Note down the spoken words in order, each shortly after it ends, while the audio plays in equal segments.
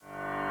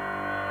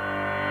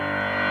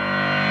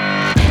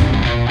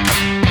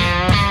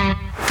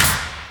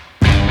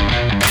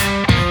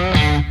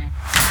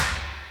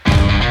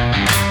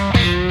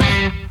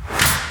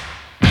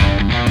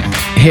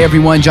Hey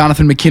everyone,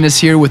 Jonathan McKinnis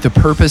here with the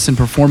Purpose and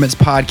Performance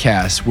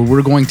Podcast, where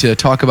we're going to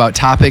talk about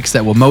topics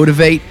that will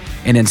motivate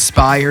and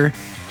inspire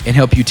and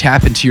help you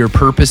tap into your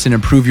purpose and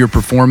improve your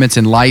performance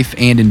in life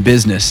and in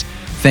business.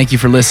 Thank you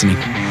for listening.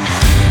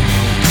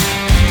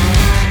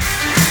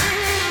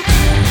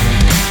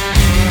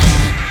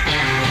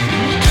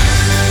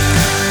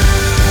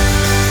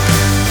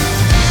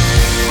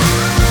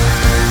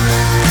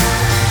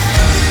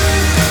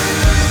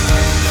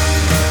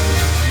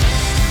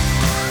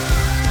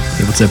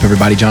 What's up,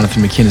 everybody?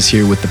 Jonathan McKinnis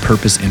here with the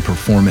Purpose and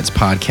Performance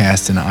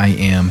Podcast, and I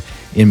am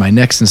in my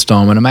next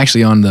installment. I'm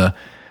actually on the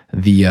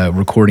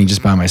recording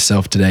just by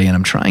myself today, and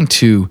I'm trying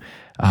to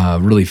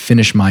really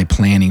finish my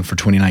planning for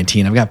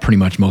 2019. I've got pretty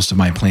much most of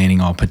my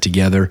planning all put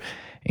together,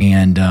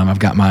 and I've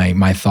got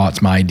my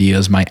thoughts, my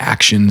ideas, my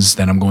actions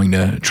that I'm going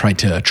to try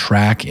to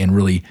track and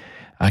really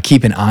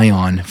keep an eye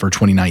on for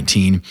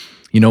 2019.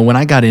 You know, when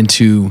I got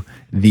into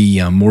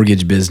the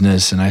mortgage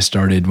business and I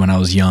started when I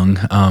was young,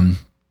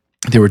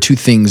 there were two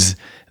things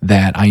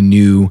that I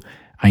knew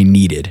I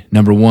needed.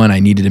 Number one, I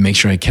needed to make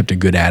sure I kept a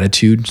good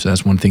attitude. So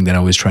that's one thing that I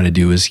always try to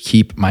do, is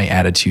keep my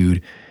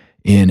attitude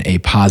in a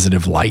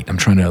positive light. I'm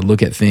trying to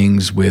look at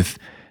things with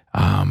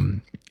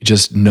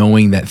just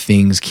knowing that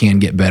things can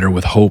get better,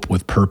 with hope,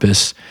 with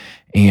purpose.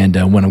 And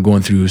when I'm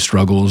going through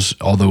struggles,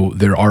 although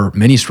there are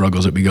many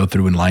struggles that we go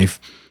through in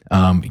life,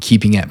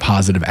 keeping that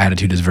positive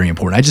attitude is very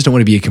important. I just don't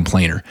want to be a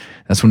complainer.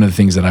 That's one of the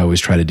things that I always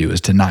try to do,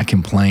 is to not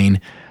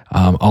complain.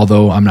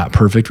 Although I'm not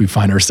perfect, we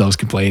find ourselves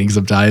complaining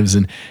sometimes,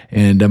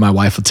 and my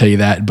wife will tell you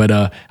that.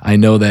 But I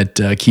know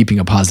that keeping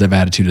a positive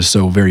attitude is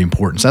so very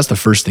important. So that's the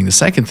first thing. The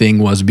second thing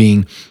was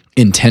being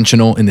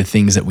intentional in the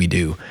things that we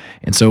do.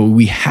 And so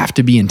we have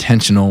to be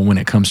intentional when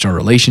it comes to our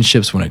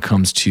relationships, when it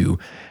comes to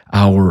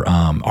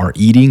our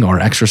eating, our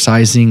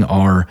exercising,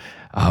 our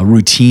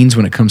routines,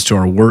 when it comes to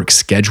our work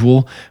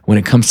schedule, when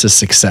it comes to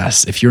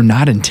success. If you're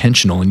not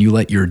intentional and you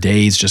let your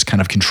days just kind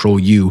of control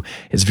you,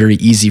 it's very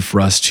easy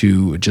for us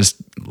to just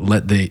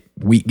let the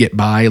week get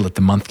by, let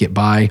the month get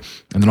by,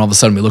 and then all of a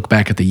sudden we look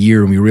back at the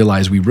year and we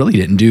realize we really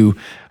didn't do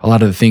a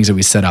lot of the things that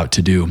we set out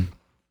to do.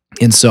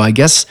 And so I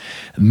guess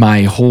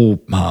my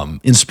whole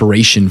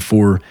inspiration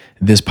for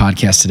this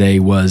podcast today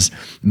was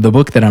the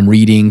book that I'm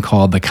reading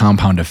called The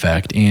Compound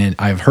Effect. And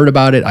I've heard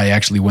about it. I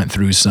actually went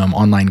through some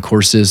online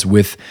courses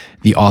with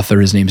the author.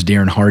 His name's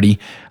Darren Hardy.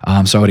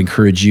 So I would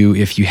encourage you,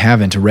 if you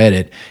haven't read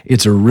it,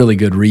 it's a really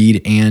good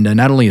read. And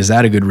not only is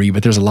that a good read,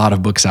 but there's a lot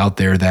of books out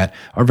there that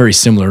are very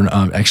similar.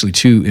 Actually,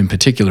 two in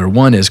particular.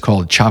 One is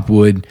called Chop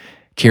Wood,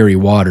 Carry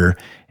Water.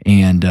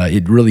 And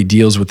it really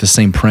deals with the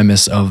same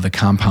premise of the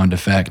compound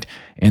effect.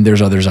 And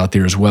there's others out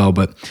there as well.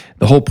 But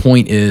the whole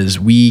point is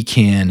we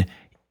can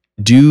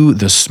do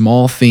the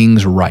small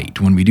things right.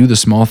 When we do the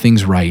small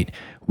things right,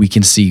 we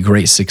can see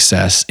great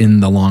success in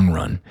the long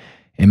run.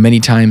 And many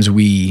times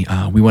we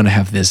want to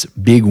have this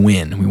big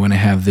win. We want to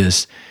have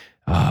this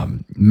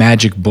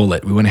magic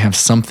bullet. We want to have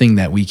something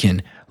that we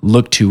can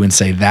look to and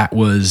say that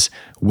was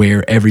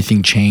where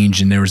everything changed,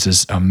 and there was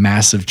this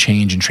massive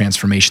change and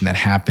transformation that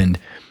happened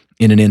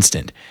in an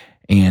instant.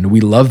 And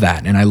we love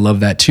that. And I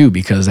love that too,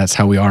 because that's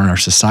how we are in our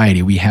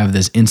society. We have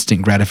this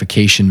instant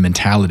gratification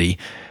mentality.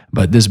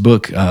 But this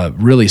book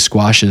really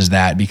squashes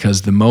that,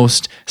 because the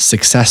most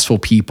successful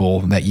people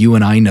that you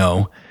and I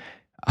know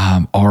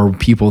are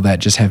people that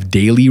just have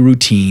daily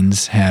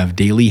routines, have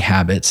daily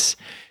habits,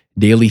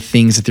 daily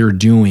things that they're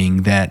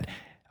doing that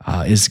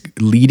is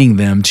leading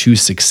them to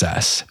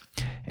success.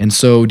 And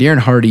so Darren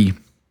Hardy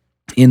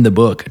in the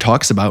book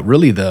talks about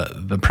really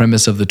the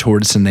premise of the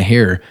tortoise and the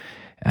hare.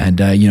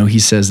 And, he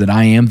says that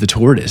I am the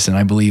tortoise, and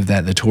I believe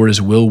that the tortoise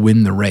will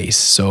win the race.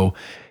 So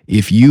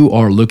if you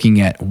are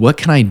looking at what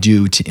can I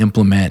do to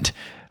implement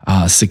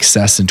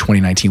success in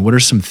 2019, what are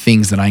some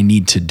things that I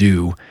need to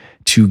do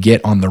to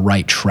get on the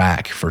right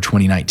track for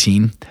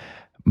 2019?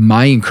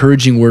 My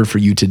encouraging word for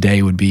you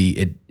today would be,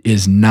 it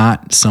is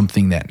not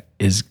something that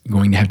is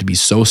going to have to be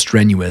so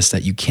strenuous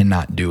that you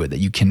cannot do it, that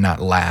you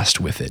cannot last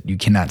with it, you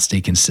cannot stay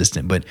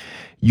consistent, but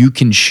you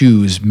can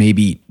choose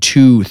maybe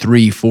 2,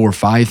 3, 4,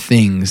 5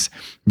 things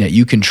that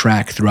you can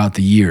track throughout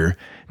the year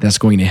that's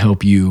going to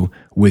help you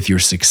with your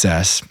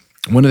success.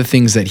 One of the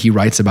things that he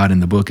writes about in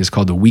the book is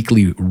called the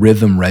weekly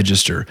rhythm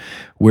register,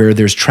 where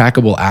there's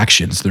trackable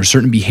actions. There's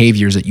certain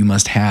behaviors that you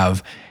must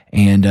have,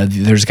 and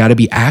there's got to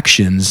be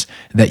actions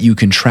that you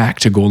can track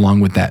to go along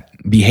with that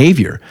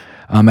behavior.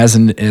 As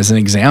an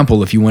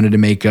example, if you wanted to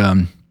make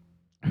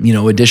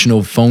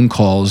additional phone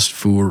calls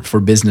for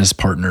business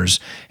partners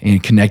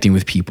and connecting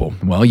with people,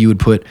 well, you would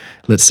put,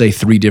 let's say,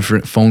 3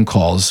 different phone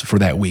calls for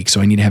that week. So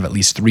I need to have at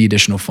least 3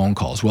 additional phone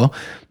calls. Well,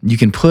 you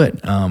can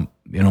put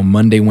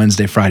Monday,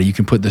 Wednesday, Friday. You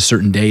can put the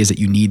certain days that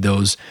you need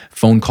those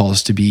phone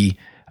calls to be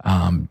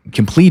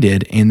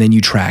completed, and then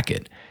you track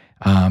it.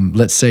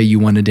 Let's say you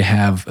wanted to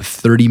have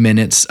 30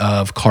 minutes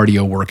of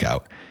cardio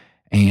workout,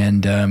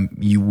 and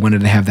you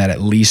wanted to have that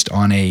at least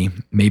on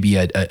maybe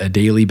a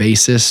daily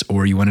basis,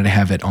 or you wanted to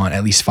have it on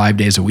at least 5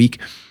 days a week.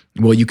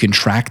 Well, you can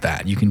track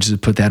that. You can just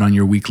put that on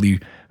your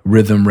weekly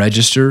rhythm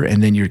register,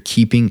 and then you're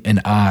keeping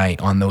an eye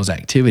on those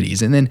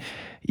activities. And then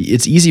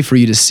it's easy for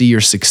you to see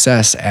your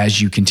success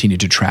as you continue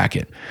to track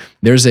it.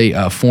 There's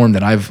a form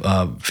that I've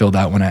filled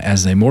out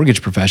as a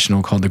mortgage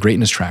professional called the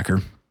Greatness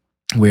Tracker,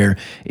 where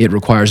it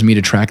requires me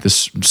to track the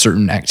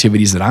certain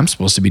activities that I'm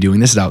supposed to be doing.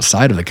 This is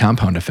outside of the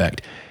compound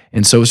effect.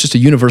 And so it's just a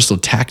universal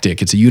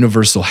tactic. It's a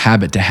universal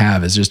habit to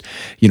have. It's just,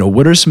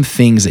 what are some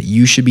things that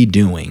you should be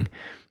doing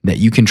that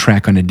you can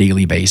track on a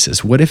daily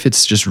basis? What if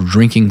it's just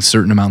drinking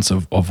certain amounts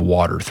of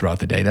water throughout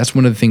the day? That's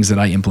one of the things that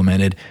I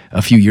implemented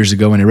a few years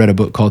ago, and I read a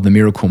book called The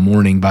Miracle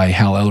Morning by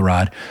Hal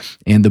Elrod.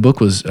 And the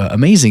book was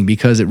amazing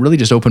because it really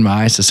just opened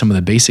my eyes to some of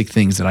the basic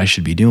things that I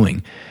should be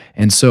doing.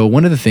 And so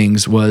one of the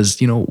things was,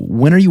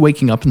 when are you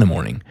waking up in the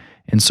morning?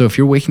 And so if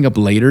you're waking up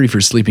later, if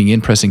you're sleeping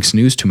in, pressing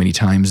snooze too many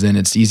times, then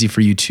it's easy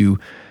for you to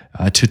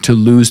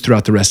lose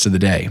throughout the rest of the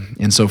day.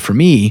 And so for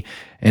me,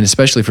 and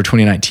especially for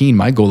 2019,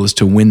 my goal is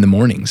to win the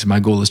mornings. My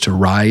goal is to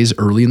rise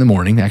early in the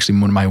morning. Actually,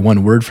 my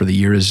one word for the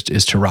year is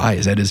to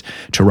rise. That is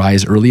to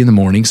rise early in the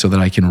morning so that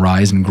I can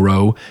rise and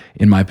grow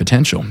in my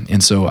potential.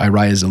 And so I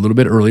rise a little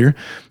bit earlier.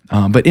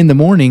 But in the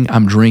morning,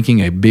 I'm drinking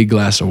a big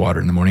glass of water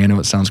in the morning. I know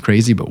it sounds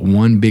crazy, but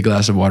one big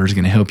glass of water is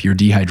going to help your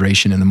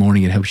dehydration in the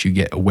morning. It helps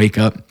you wake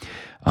up.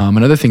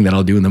 Another thing that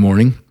I'll do in the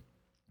morning,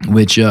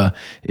 which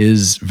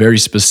is very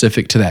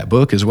specific to that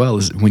book as well,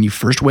 is when you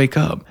first wake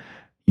up,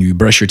 you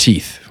brush your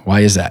teeth. Why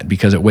is that?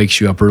 Because it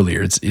wakes you up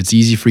earlier. It's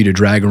easy for you to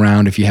drag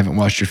around if you haven't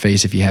washed your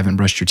face, if you haven't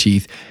brushed your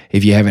teeth,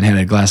 if you haven't had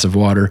a glass of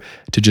water,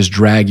 to just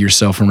drag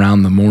yourself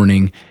around the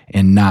morning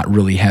and not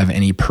really have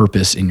any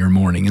purpose in your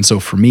morning. And so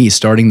for me,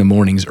 starting the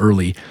mornings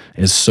early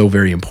is so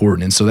very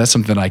important. And so that's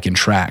something that I can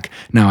track.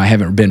 Now, I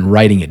haven't been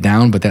writing it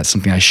down, but that's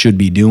something I should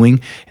be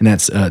doing. And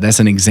that's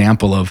an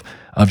example of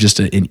just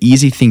an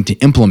easy thing to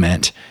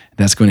implement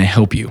that's going to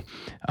help you.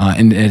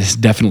 And it has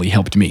definitely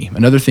helped me.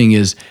 Another thing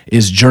is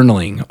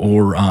journaling,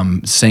 or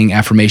saying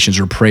affirmations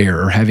or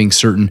prayer, or having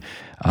certain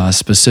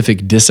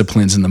specific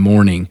disciplines in the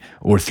morning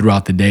or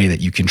throughout the day that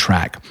you can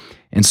track.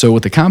 And so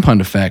with the compound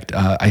effect,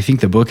 I think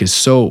the book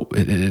is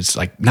it's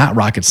like not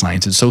rocket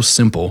science. It's so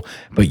simple,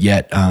 but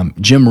yet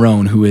Jim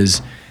Rohn, who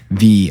is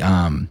the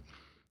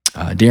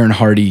Darren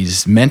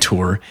Hardy's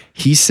mentor,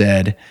 he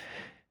said,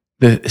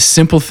 the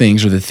simple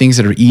things, or the things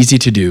that are easy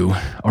to do,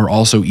 are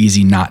also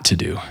easy not to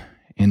do.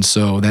 And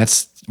so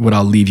that's what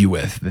I'll leave you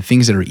with. The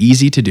things that are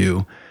easy to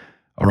do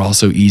are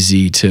also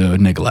easy to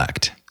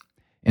neglect.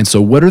 And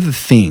so what are the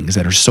things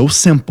that are so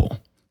simple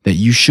that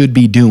you should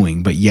be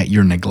doing, but yet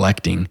you're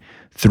neglecting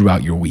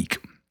throughout your week,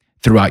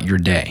 throughout your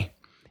day?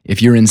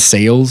 If you're in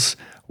sales,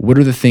 what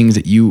are the things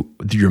that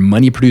your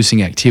money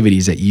producing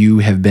activities that you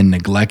have been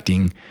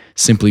neglecting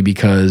simply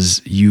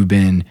because you've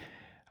been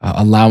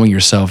allowing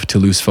yourself to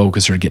lose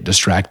focus or get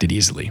distracted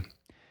easily?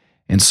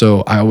 And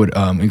so I would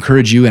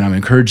encourage you, and I'm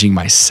encouraging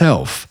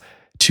myself,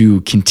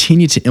 to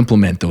continue to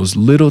implement those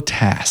little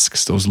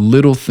tasks, those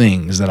little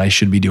things that I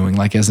should be doing,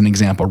 like as an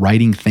example,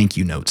 writing thank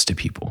you notes to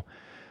people,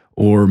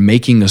 or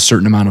making a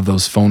certain amount of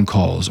those phone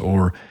calls,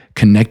 or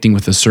connecting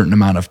with a certain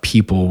amount of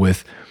people,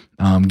 with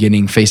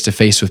getting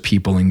face-to-face with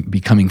people and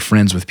becoming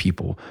friends with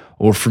people.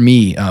 Or for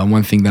me,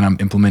 one thing that I'm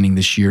implementing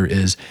this year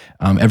is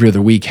every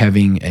other week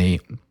having a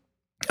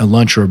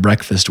lunch or a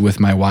breakfast with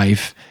my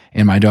wife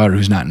and my daughter,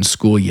 who's not in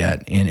school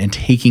yet, and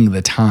taking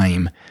the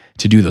time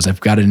to do those.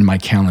 I've got it in my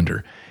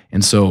calendar.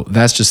 And so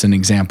that's just an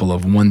example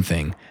of one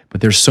thing, but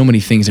there's so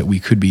many things that we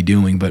could be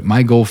doing. But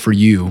my goal for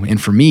you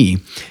and for me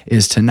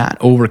is to not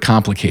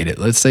overcomplicate it.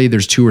 Let's say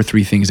there's 2 or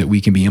 3 things that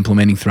we can be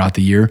implementing throughout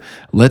the year.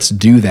 Let's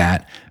do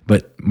that.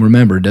 But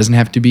remember, it doesn't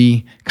have to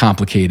be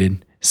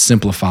complicated.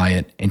 Simplify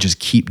it and just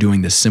keep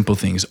doing the simple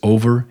things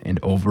over and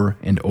over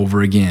and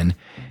over again.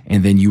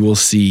 And then you will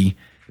see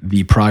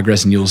the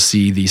progress and you'll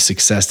see the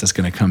success that's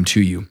going to come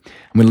to you.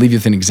 I'm going to leave you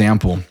with an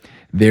example.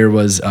 There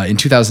was in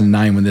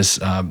 2009 when this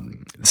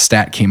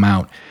stat came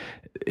out,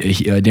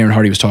 Darren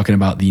Hardy was talking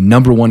about the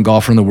number 1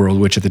 golfer in the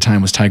world, which at the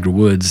time was Tiger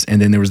Woods, and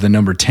then there was the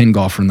number 10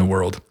 golfer in the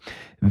world.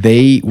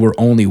 They were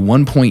only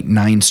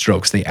 1.9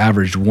 strokes. They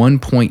averaged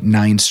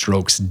 1.9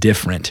 strokes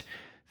different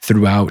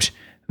throughout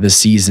the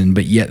season,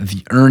 but yet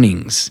the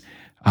earnings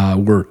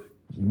were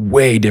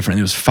way different.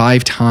 It was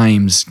 5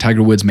 times,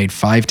 Tiger Woods made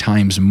 5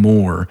 times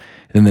more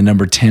than the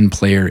number 10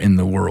 player in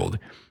the world,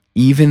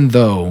 even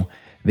though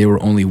they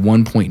were only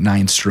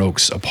 1.9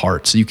 strokes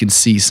apart. So you can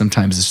see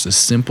sometimes it's the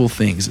simple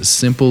things, the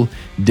simple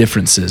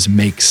differences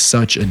make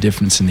such a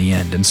difference in the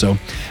end. And so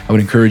I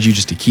would encourage you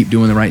just to keep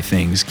doing the right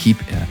things, keep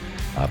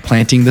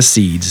planting the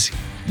seeds,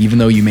 even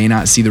though you may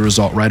not see the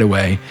result right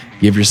away.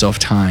 Give yourself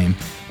time,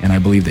 and I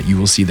believe that you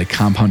will see the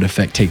compound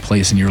effect take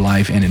place in your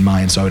life and in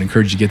mine. So I would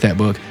encourage you to get that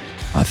book.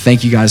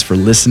 Thank you guys for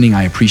listening.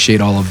 I appreciate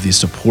all of the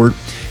support.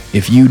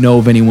 If you know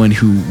of anyone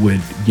who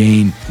would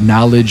gain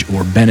knowledge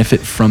or benefit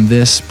from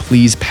this,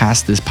 please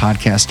pass this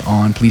podcast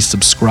on. Please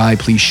subscribe,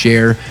 please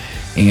share,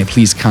 and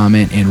please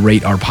comment and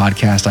rate our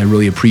podcast. I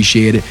really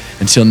appreciate it.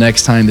 Until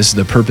next time, this is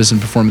the Purpose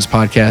and Performance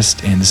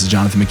Podcast, and this is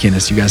Jonathan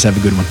McInnes. You guys have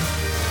a good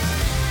one.